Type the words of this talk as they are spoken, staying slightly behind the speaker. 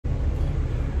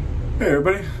Hey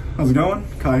everybody, how's it going?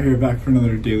 Kai here, back for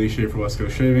another daily shave for West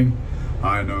Coast Shaving.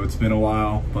 I know it's been a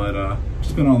while, but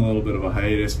just been on a little bit of a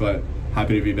hiatus, but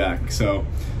happy to be back. So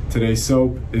today's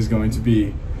soap is going to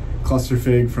be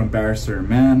Clusterfig from Barrister and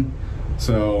Mann.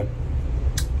 So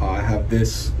I have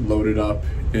this loaded up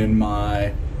in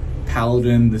my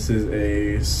Paladin. This is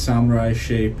a samurai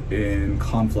shape in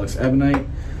Conflux Ebonite.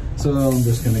 So I'm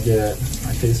just gonna get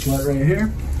my face wet right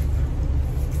here.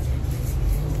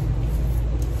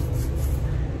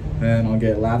 Then I'll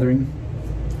get lathering.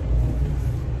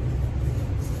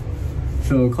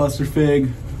 So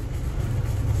Clusterfig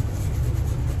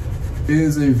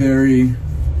is a very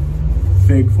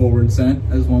fig forward scent,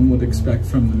 as one would expect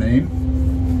from the name.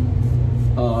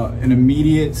 An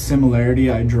immediate similarity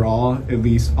I draw, at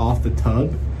least off the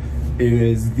tub,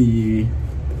 is the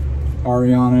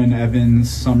Ariana and Evans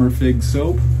Summer Fig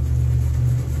soap.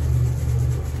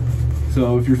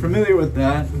 So if you're familiar with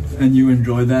that and you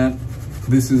enjoy that,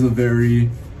 this is a very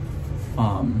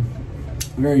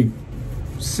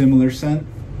similar scent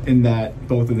in that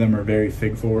both of them are very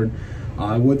fig forward.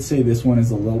 I would say this one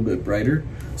is a little bit brighter.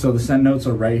 So the scent notes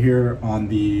are right here on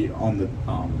the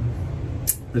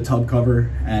tub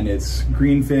cover, and it's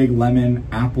green fig, lemon,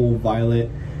 apple, violet,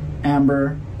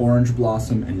 amber, orange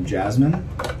blossom, and jasmine.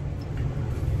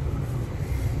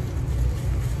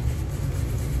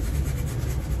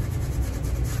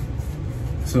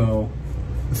 So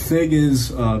the fig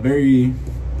is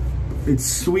it's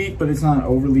sweet, but it's not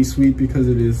overly sweet because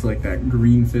it is like that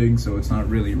green fig, so it's not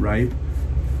really ripe.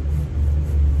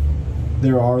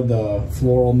 There are the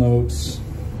floral notes,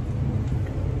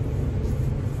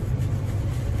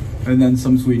 and then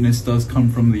some sweetness does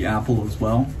come from the apple as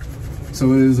well.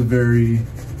 So it is a very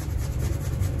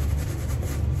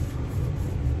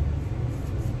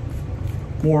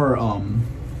more,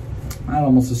 I'd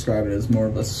almost describe it as more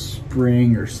of a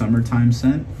spring or summertime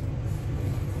scent.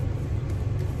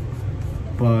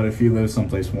 But if you live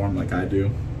someplace warm like I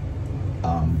do,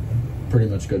 pretty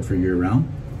much good for year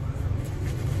round.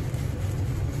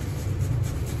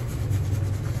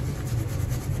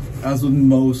 As with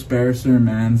most Barrister and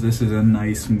Manns, this is a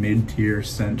nice mid-tier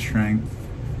scent strength.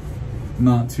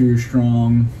 Not too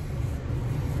strong,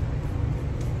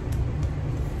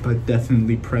 but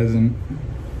definitely present.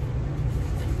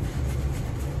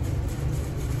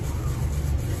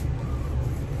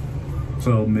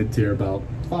 So mid-tier about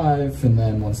 5, and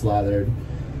then once lathered,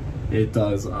 it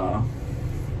does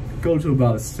go to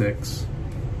about a 6.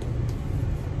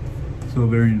 So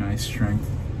very nice strength.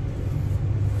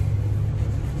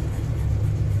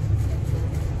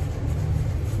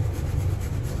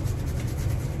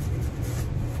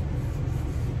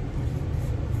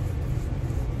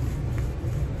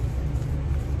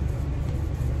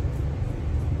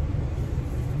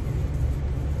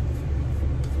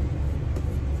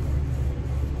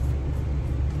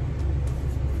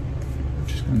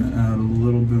 Gonna add a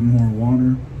little bit more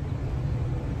water.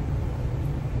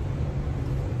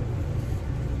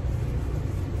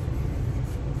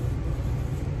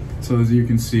 So as you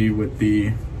can see with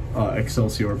the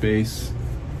Excelsior base,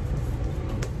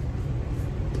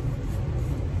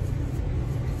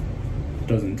 it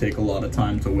doesn't take a lot of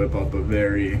time to whip up a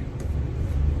very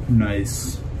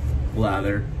nice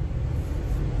lather.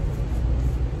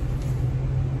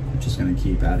 I'm just gonna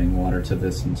keep adding water to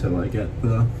this until I get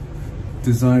the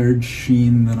desired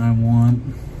sheen that I want.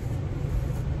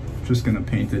 Just gonna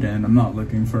paint it in. I'm not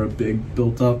looking for a big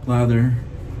built-up lather.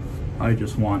 I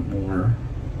just want more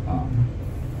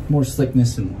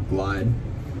slickness and more glide.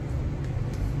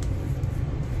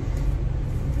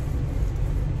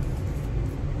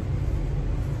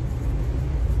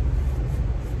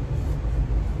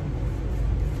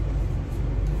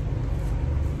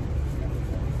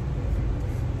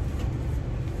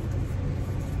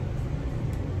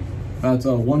 That's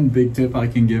one big tip I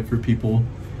can give for people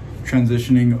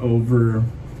transitioning over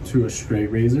to a straight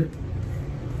razor,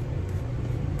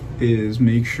 is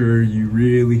make sure you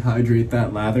really hydrate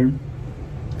that lather.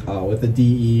 With a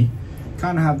DE,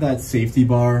 kind of have that safety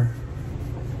bar,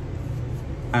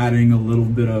 adding a little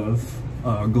bit of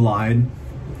glide,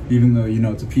 even though you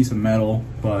know it's a piece of metal,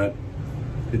 but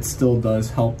it still does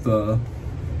help the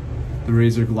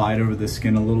razor glide over the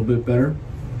skin a little bit better.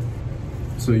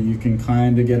 So you can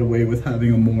kind of get away with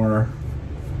having a more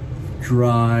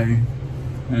dry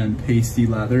and pasty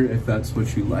lather if that's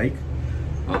what you like.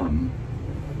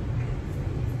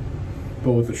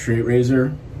 But with a straight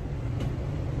razor,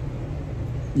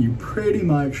 you pretty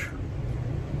much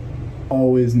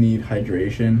always need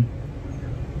hydration.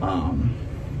 I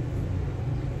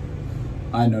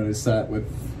noticed that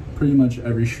with pretty much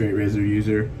every straight razor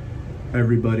user,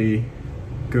 everybody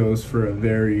goes for a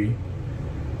very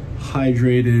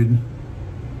hydrated,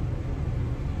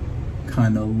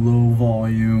 kind of low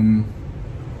volume,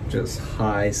 just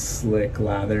high slick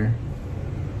lather.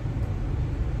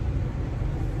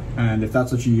 And if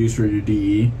that's what you use for your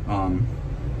DE,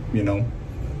 you know,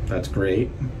 that's great.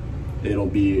 It'll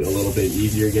be a little bit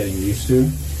easier getting used to.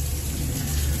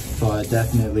 But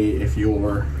definitely if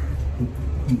you're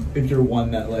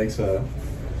one that likes a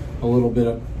little bit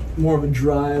of more of a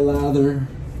dry lather,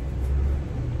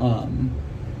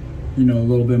 you know, a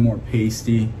little bit more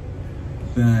pasty,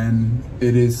 then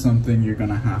it is something you're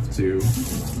gonna have to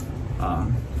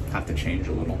change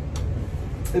a little.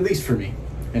 At least for me,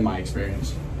 in my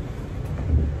experience.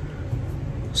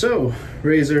 So,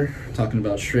 razor, talking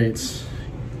about straights,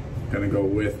 gonna go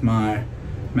with my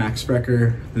Max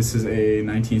Sprecher. This is a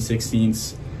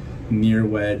 19/16 near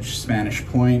wedge Spanish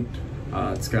point.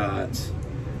 It's got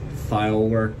file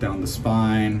work down the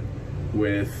spine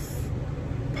with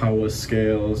Powa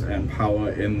scales and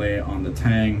Powa inlay on the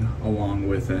tang, along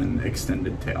with an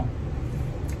extended tail.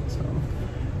 So,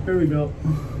 there we go.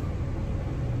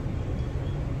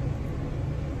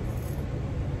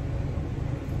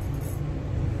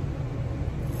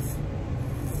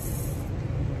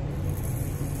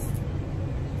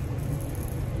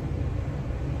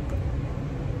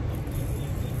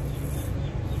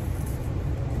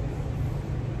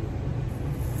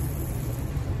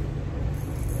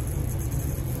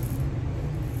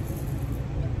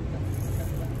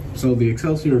 So the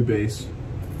Excelsior base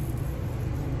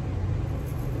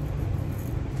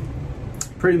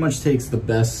pretty much takes the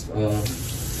best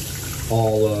of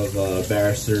all of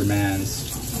Barrister and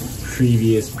Mann's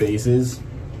previous bases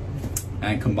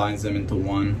and combines them into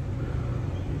one.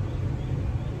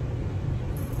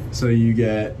 So you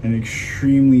get an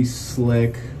extremely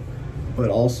slick,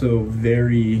 but also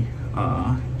very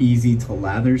easy to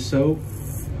lather soap.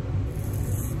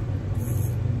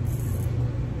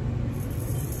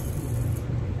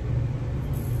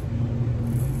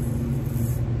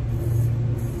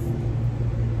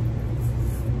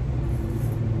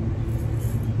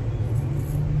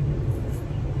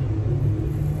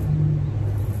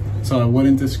 So I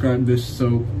wouldn't describe this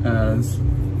soap as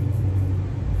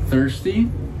thirsty,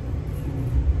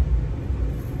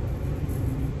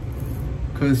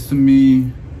 because to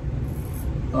me,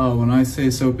 when I say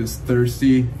soap is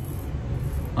thirsty,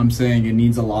 I'm saying it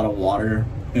needs a lot of water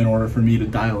in order for me to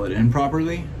dial it in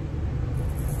properly.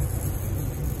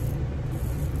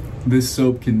 This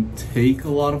soap can take a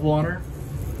lot of water,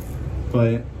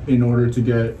 but in order to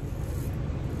get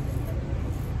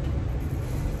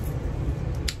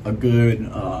a good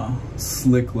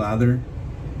slick lather,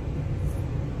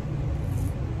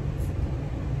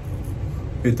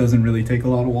 it doesn't really take a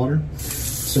lot of water.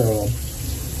 So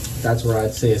that's where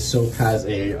I'd say a soap has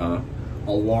a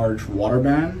large water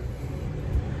band,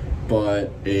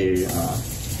 but a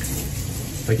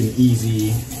like an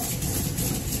easy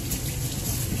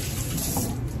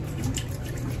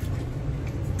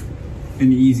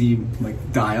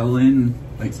like dial in.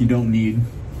 Like you don't need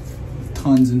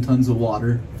tons and tons of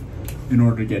water in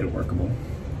order to get it workable.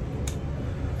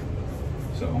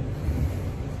 So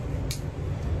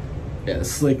yeah, the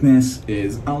slickness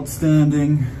is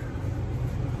outstanding.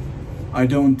 I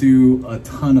don't do a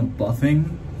ton of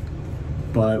buffing,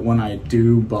 but when I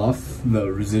do buff,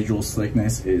 the residual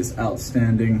slickness is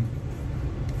outstanding.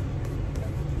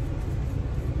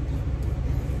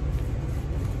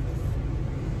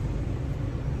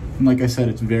 And like I said,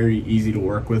 it's very easy to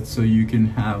work with, so you can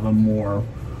have a more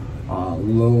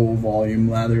low volume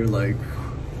lather like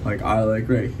I like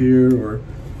right here, or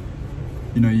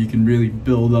you know, you can really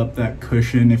build up that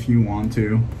cushion if you want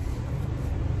to.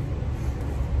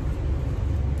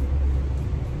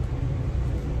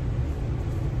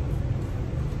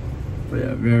 But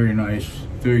yeah, very nice,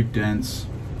 very dense.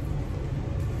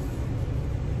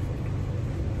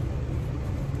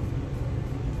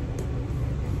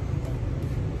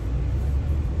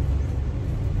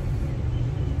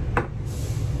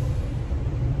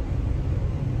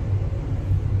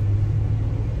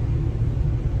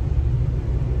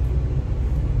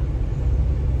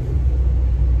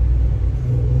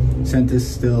 Scent is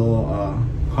still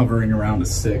hovering around a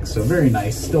 6, so very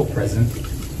nice, still present.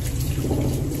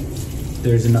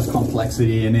 There's enough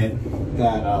complexity in it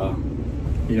that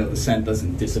you know, the scent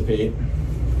doesn't dissipate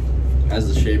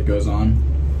as the shave goes on.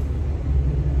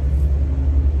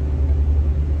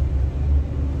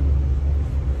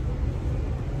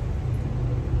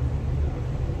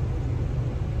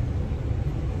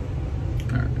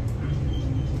 All right,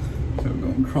 so we're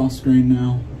going cross grain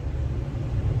now.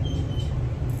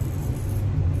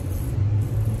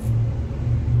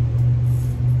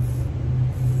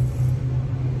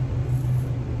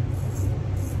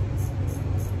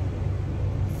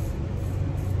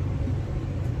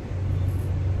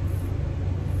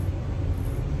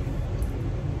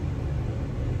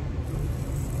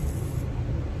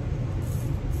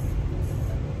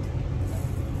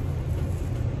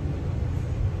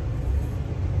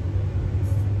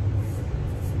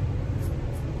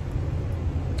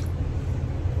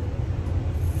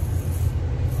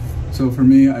 So for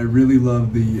me, I really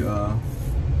love the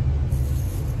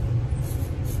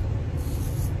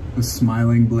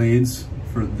smiling blades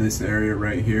for this area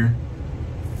right here.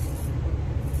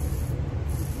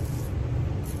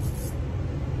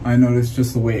 I noticed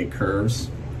just the way it curves,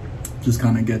 just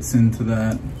kind of gets into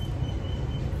that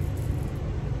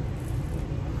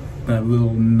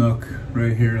little nook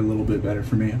right here a little bit better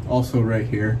for me. Also right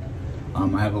here, I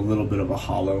have a little bit of a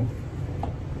hollow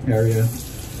area,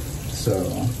 so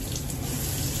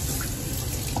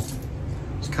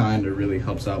this kind of really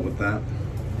helps out with that.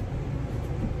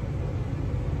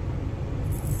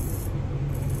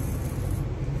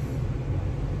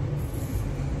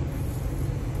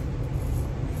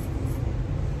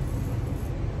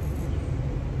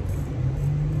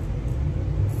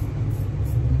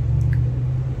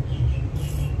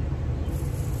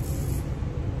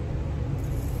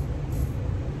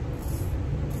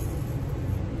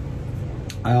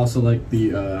 I also like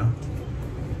the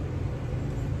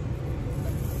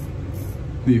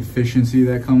efficiency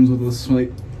that comes with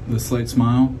the slight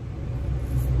smile.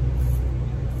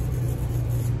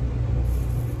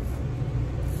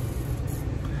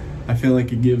 I feel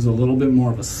like it gives a little bit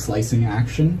more of a slicing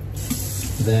action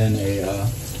than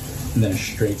a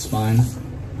straight spine.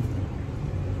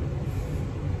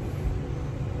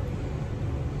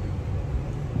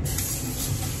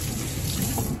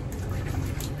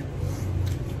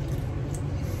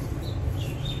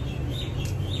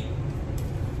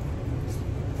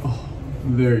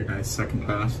 Very nice second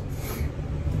pass.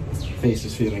 Face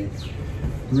is feeling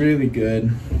really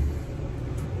good.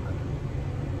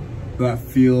 That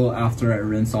feel after I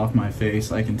rinse off my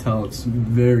face, I can tell it's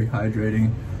very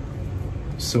hydrating.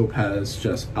 Soap has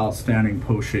just outstanding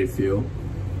post-shave feel.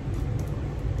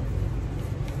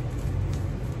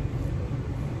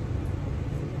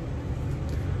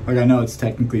 Like, I know it's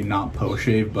technically not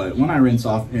post-shave, but when I rinse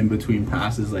off in between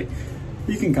passes, like,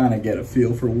 you can kind of get a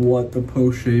feel for what the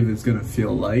post-shave is going to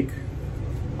feel like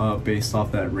based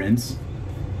off that rinse.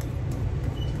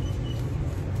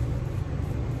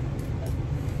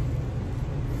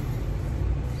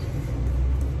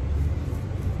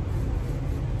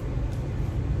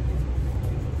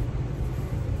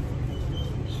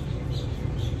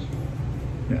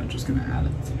 Yeah, just going to add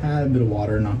a tad bit of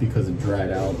water, not because it dried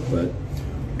out, but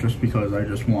just because I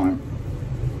just want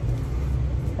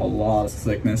a lot of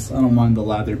thickness. I don't mind the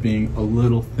lather being a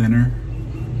little thinner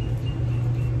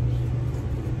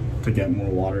to get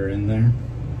more water in there.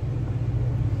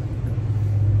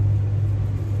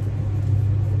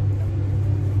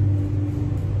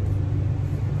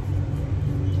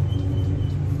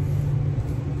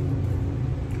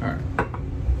 All right.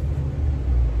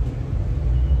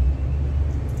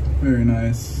 Very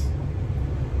nice.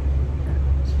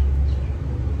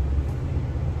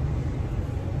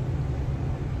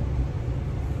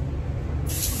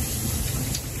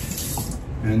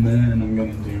 And then I'm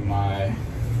gonna do my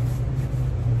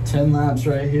 10 laps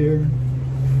right here.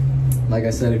 Like I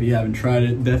said, if you haven't tried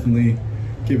it, definitely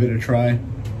give it a try.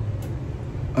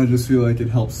 I just feel like it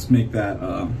helps make that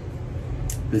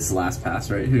this last pass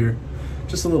right here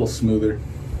just a little smoother.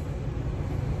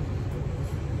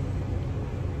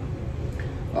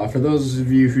 For those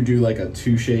of you who do like a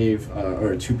two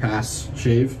or a 2-pass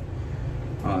shave,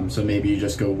 so maybe you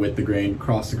just go with the grain,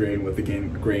 cross the grain, with the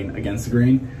grain against the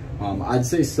grain, I'd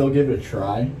say still give it a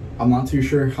try. I'm not too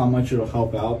sure how much it'll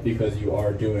help out because you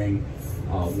are doing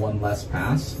one less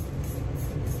pass.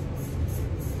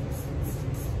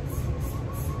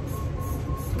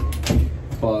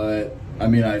 But I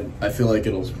mean, I feel like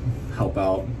it'll help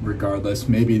out regardless.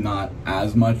 Maybe not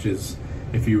as much as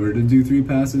if you were to do 3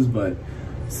 passes, but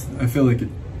I feel like it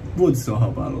would still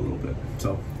help out a little bit.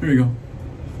 So here you go,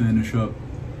 finish up.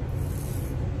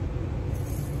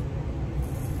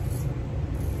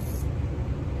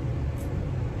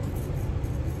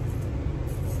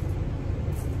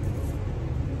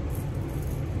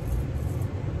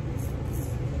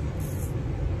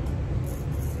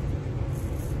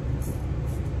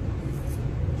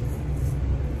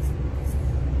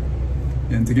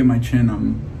 And to get my chin,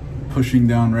 I'm pushing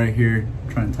down right here,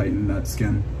 trying to tighten that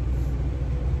skin.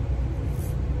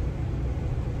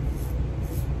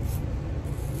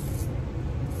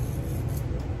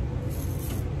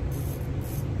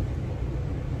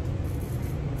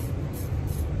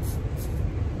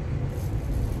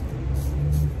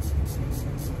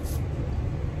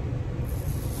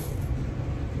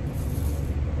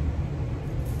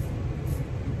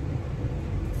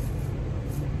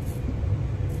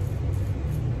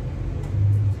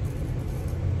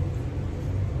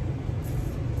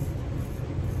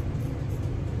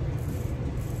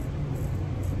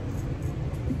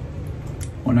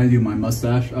 when I do my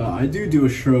mustache. I do a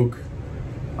stroke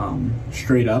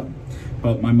straight up,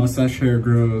 but my mustache hair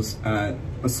grows at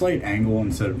a slight angle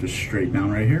instead of just straight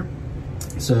down right here.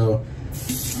 So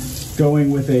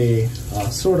going with a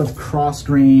sort of cross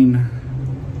grain,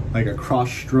 like a cross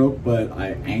stroke, but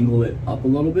I angle it up a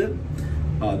little bit,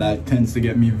 that tends to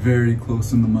get me very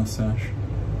close in the mustache.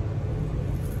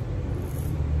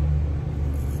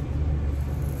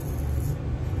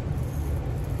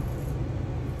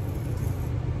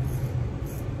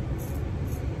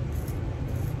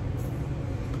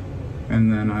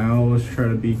 And then I always try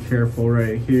to be careful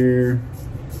right here.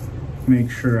 Make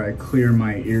sure I clear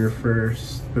my ear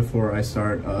first before I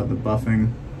start the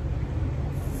buffing.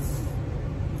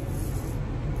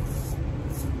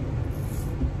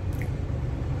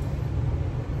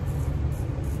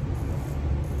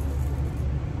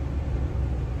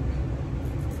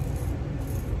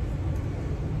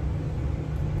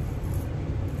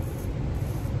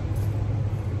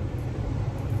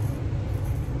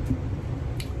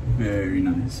 Very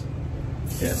nice.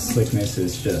 Yeah, slickness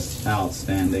is just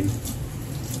outstanding.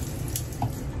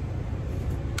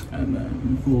 And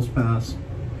then fool's pass.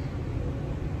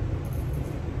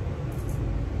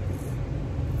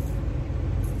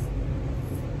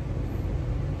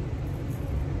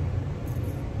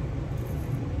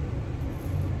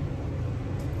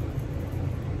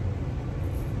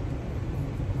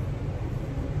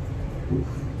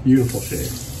 Oof, beautiful shade.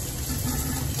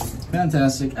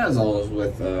 Fantastic, as always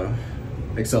with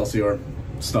Excelsior.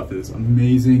 Stuff is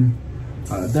amazing.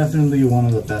 Definitely one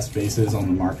of the best bases on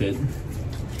the market.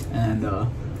 And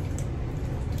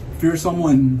if you're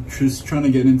someone just trying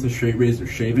to get into straight razor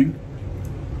shaving,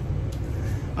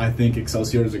 I think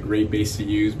Excelsior is a great base to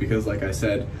use because, like I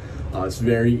said, it's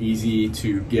very easy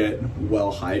to get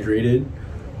well hydrated.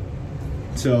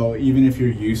 So even if you're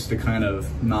used to kind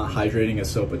of not hydrating a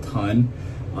soap a ton,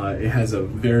 it has a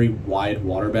very wide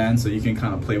water band, so you can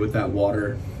kind of play with that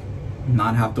water,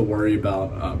 not have to worry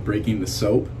about breaking the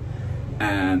soap,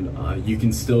 and you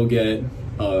can still get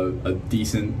a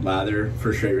decent lather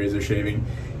for straight razor shaving,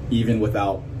 even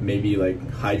without maybe like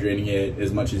hydrating it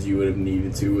as much as you would have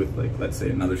needed to with, like, let's say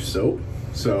another soap.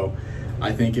 So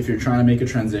I think if you're trying to make a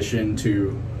transition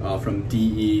to from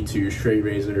DE to straight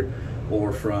razor,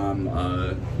 or from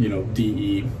you know,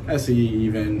 DE, SE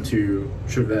even to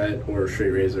Chevette or straight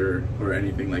razor or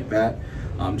anything like that,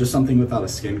 just something without a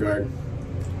skin guard,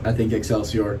 I think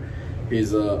Excelsior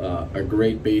is a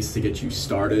great base to get you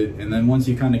started. And then once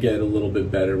you kind of get a little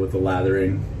bit better with the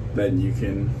lathering, then you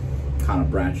can kind of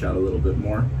branch out a little bit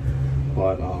more.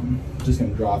 But just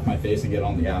gonna draw off my face and get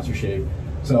on the aftershave.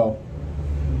 So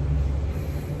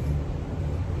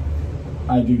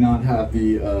I do not have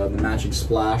the matching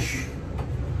splash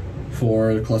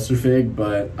for the Clusterfig,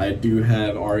 but I do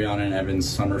have Ariana and Evans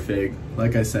Summer Fig.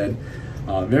 Like I said,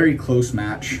 very close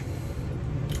match.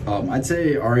 I'd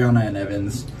say Ariana and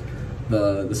Evans,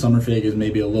 the Summer Fig is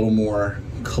maybe a little more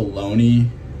cologne-y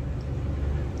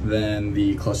than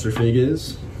the Clusterfig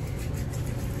is.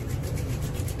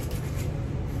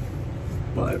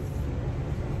 But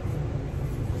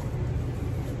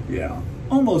yeah,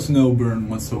 almost no burn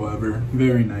whatsoever.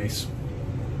 Very nice,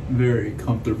 very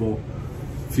comfortable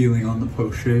feeling on the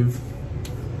post shave.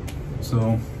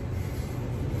 So,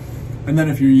 and then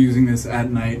if you're using this at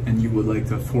night and you would like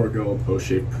to forego a post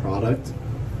shave product,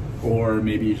 or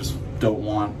maybe you just don't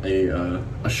want a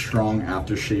strong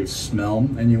aftershave smell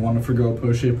and you want to forego a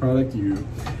post shave product,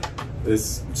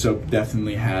 this soap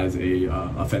definitely has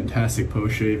a fantastic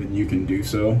post shave and you can do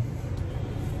so.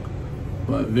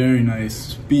 But very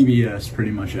nice, BBS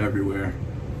pretty much everywhere.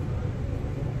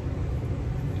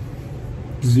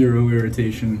 Zero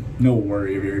irritation, no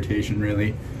worry of irritation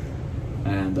really.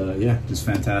 And yeah, just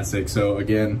fantastic. So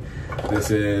again, this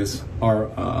is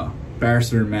our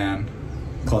Barrister and Mann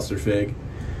Clusterfig.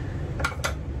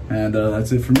 And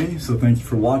that's it for me. So thank you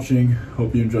for watching.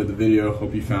 Hope you enjoyed the video.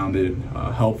 Hope you found it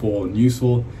helpful and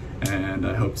useful. And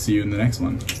I hope to see you in the next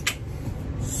one.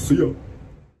 See ya.